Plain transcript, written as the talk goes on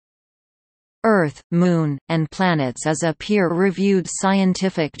Earth, Moon, and Planets is a peer-reviewed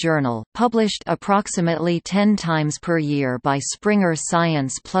scientific journal, published approximately 10 times per year by Springer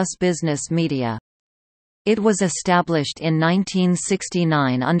Science plus Business Media. It was established in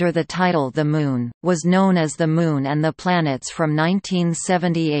 1969 under the title The Moon, was known as The Moon and the Planets from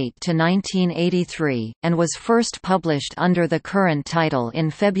 1978 to 1983, and was first published under the current title in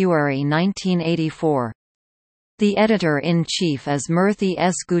February 1984. The editor-in-chief is Murthy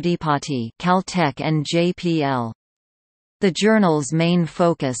S. Gudipati, Caltech and JPL. The journal's main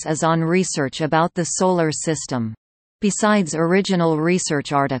focus is on research about the Solar System. Besides original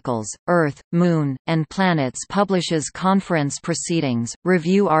research articles, Earth, Moon, and Planets publishes conference proceedings,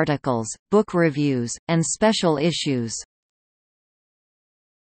 review articles, book reviews, and special issues.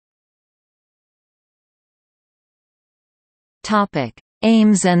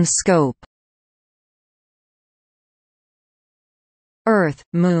 Aims and scope. Earth,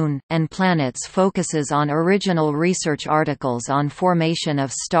 Moon, and Planets focuses on original research articles on formation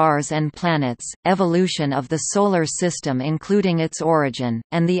of stars and planets, evolution of the Solar System including its origin,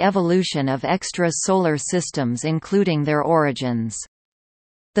 and the evolution of extra-solar systems including their origins.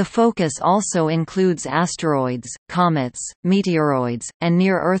 The focus also includes asteroids, comets, meteoroids, and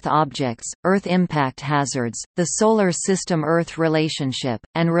near-Earth objects, Earth impact hazards, the Solar System-Earth relationship,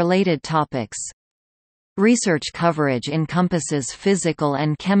 and related topics. Research coverage encompasses physical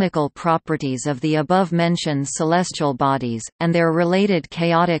and chemical properties of the above-mentioned celestial bodies, and their related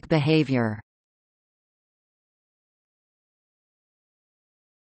chaotic behavior.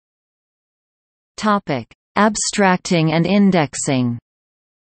 Abstracting and indexing.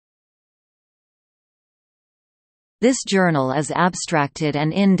 This journal is abstracted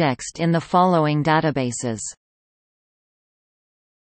and indexed in the following databases.